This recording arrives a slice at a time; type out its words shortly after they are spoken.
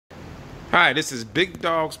Hi, this is Big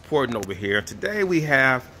Dogs Porting over here. Today we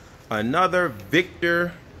have another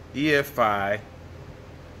Victor EFI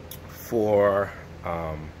for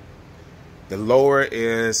the lower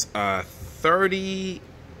is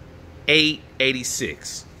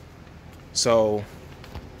 3886. So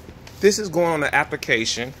this is going on the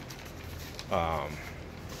application,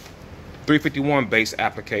 351 base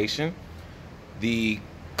application. The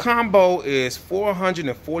combo is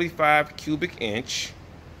 445 cubic inch.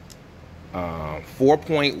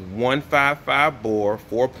 4.155 bore,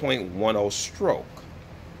 4.10 stroke.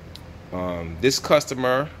 This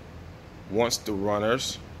customer wants the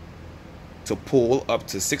runners to pull up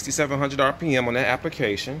to 6,700 RPM on that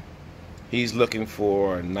application. He's looking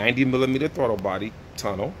for a 90 millimeter throttle body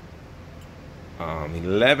tunnel,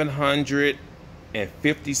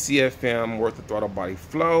 1150 CFM worth of throttle body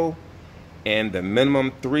flow, and the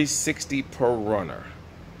minimum 360 per runner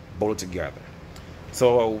bolted together.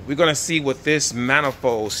 So we're going to see what this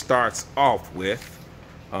manifold starts off with.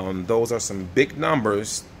 Those are some big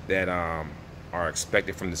numbers that are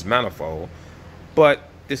expected from this manifold. But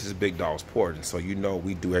this is Big Dogs Porting, so you know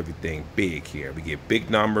we do everything big here. We get big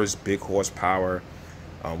numbers, big horsepower.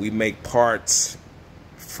 We make parts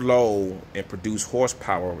flow and produce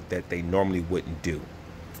horsepower that they normally wouldn't do.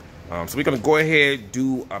 So we're going to go ahead and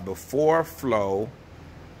do a before flow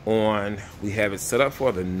on, we have it set up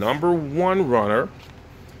for the number 1 runner,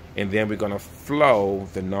 and then we're going to flow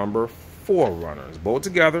the number 4 runners both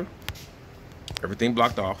together, everything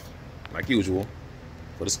blocked off like usual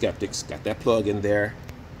for the skeptics. Got that plug in there.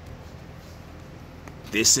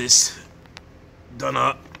 This is done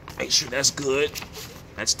up. Make sure that's good.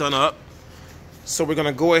 That's done up. So we're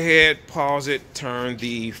going to go ahead, pause it, turn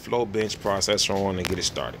the flow bench processor on and get it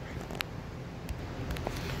started.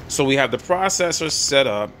 So we have the processor set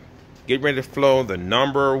up, get ready to flow the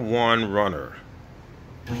number 1 runner.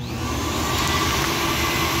 So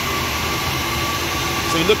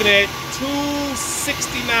you're looking at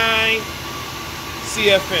 269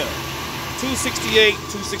 CFM, 268,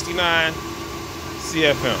 269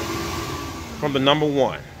 CFM from the number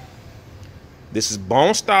 1. This is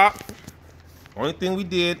bone stock. Only thing we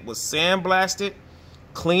did was sandblast it,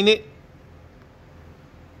 clean it,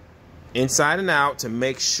 inside and out to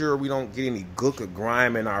make sure we don't get any gook or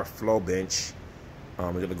grime in our flow bench.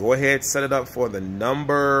 We're going to go ahead and set it up for the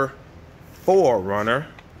number 4 runner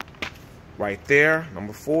right there,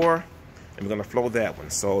 number 4, and we're going to flow that one.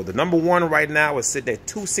 So the number 1 right now is sitting at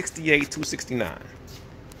 268, 269.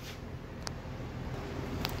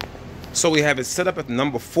 So we have it set up at the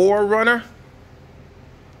number 4 runner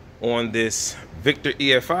on this Victor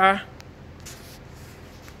EFI,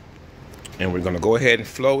 and we're going to go ahead and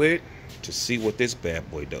flow it to see what this bad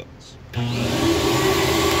boy does.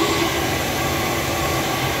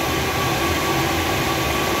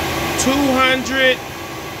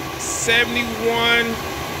 271,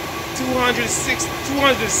 206,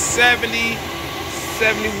 270,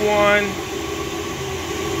 71.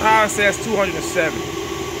 I say that's 270.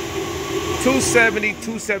 270,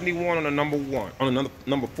 271 on the number 1, on the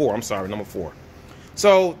number 4. I'm sorry, number 4.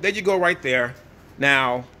 So there you go, right there.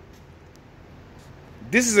 Now,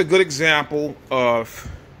 this is a good example of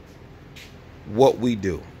what we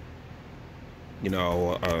do. You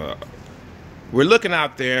know, we're looking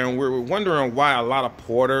out there and we're wondering why a lot of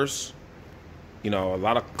porters, you know, a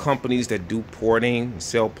lot of companies that do porting and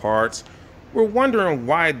sell parts, we're wondering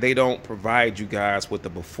why they don't provide you guys with the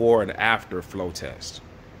before and after flow test.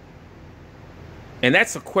 And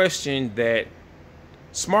that's a question that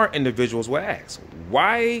smart individuals will ask.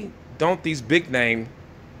 Why don't these big name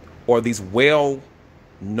or these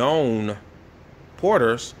well-known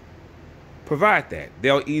porters provide that?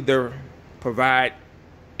 They'll either provide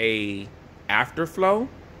a afterflow,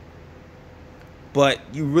 but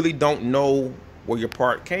you really don't know where your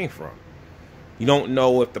part came from. You don't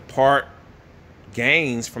know if the part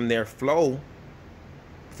gains from their flow,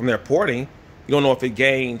 from their porting. You don't know if it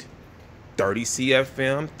gained 30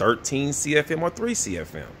 CFM, 13 CFM, or 3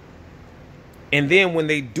 CFM. And then when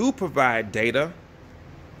they do provide data,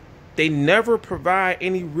 they never provide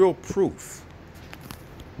any real proof.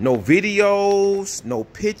 No videos, no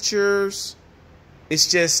pictures.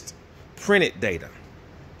 It's just printed data.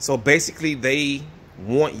 So basically they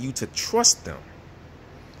want you to trust them.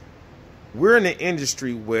 We're in an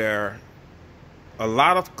industry where a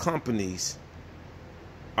lot of companies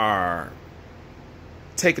are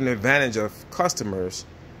taking advantage of customers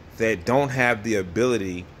that don't have the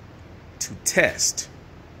ability to test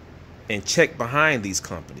and check behind these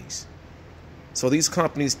companies. So these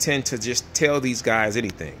companies tend to just tell these guys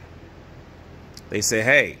anything. They say,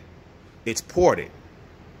 hey, it's ported.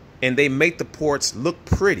 And they make the ports look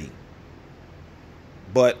pretty.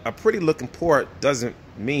 But a pretty looking port doesn't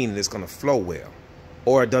mean it's going to flow well,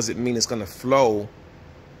 or it doesn't mean it's going to flow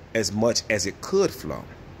as much as it could flow.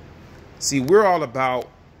 See, we're all about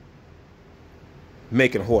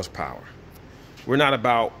making horsepower. We're not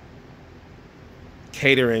about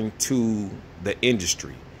catering to the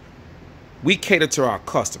industry. We cater to our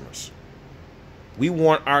customers. We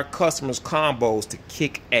want our customers' combos to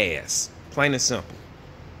kick ass, plain and simple.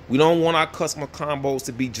 We don't want our customer combos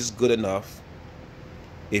to be just good enough.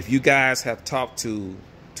 If you guys have talked to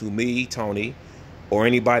me, Tony, or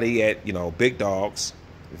anybody at, Big Dogs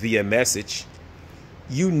via message,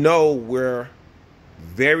 you know we're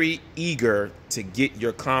very eager to get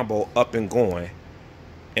your combo up and going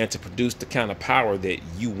and to produce the kind of power that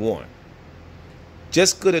you want.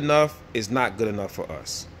 Just good enough is not good enough for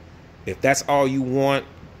us. If that's all you want,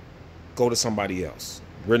 go to somebody else.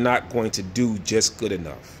 We're not going to do just good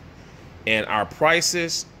enough. And our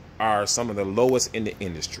prices are some of the lowest in the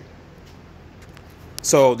industry.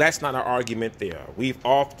 So that's not an argument there. We've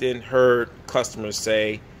often heard customers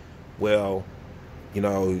say, well,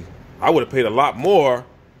 I would have paid a lot more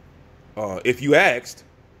if you asked,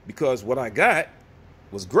 because what I got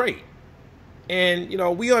was great. And,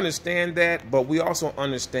 we understand that, but we also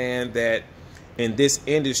understand that in this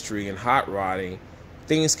industry, in hot rodding,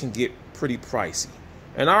 things can get pretty pricey.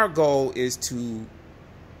 And our goal is to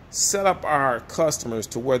set up our customers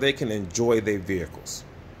to where they can enjoy their vehicles.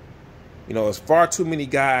 As far too many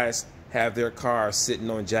guys have their cars sitting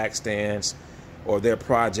on jack stands, or their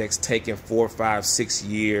projects taking 4, 5, 6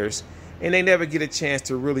 years, and they never get a chance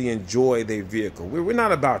to really enjoy their vehicle. We're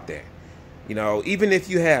not about that. Even if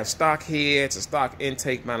you have stock heads or stock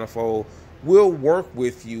intake manifold, we'll work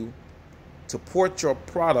with you to port your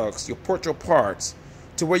products, port your parts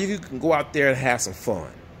to where you can go out there and have some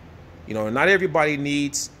fun. Not everybody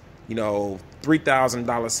needs,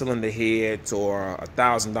 $3,000 cylinder heads or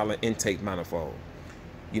 $1,000 intake manifold.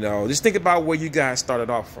 Just think about where you guys started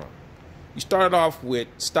off from. You started off with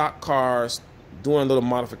stock cars, doing little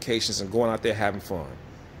modifications and going out there having fun,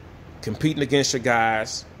 competing against your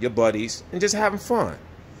guys, your buddies, and just having fun.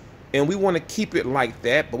 And we want to keep it like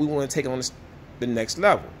that, but we want to take it on the next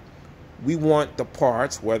level. We want the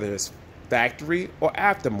parts, whether it's factory or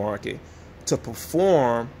aftermarket, to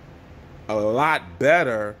perform a lot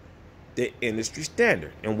better than industry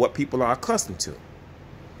standard and what people are accustomed to.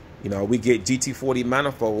 We get GT40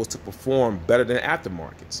 manifolds to perform better than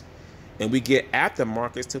aftermarkets. And we get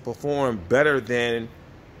aftermarkets to perform better than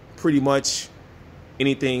pretty much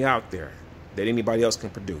anything out there that anybody else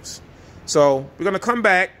can produce. So we're going to come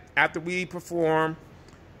back after we perform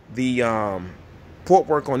the port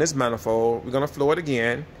work on this manifold. We're going to flow it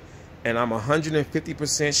again. And I'm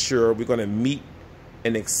 150% sure we're going to meet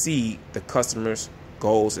and exceed the customer's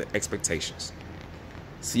goals and expectations.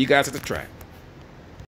 See you guys at the track.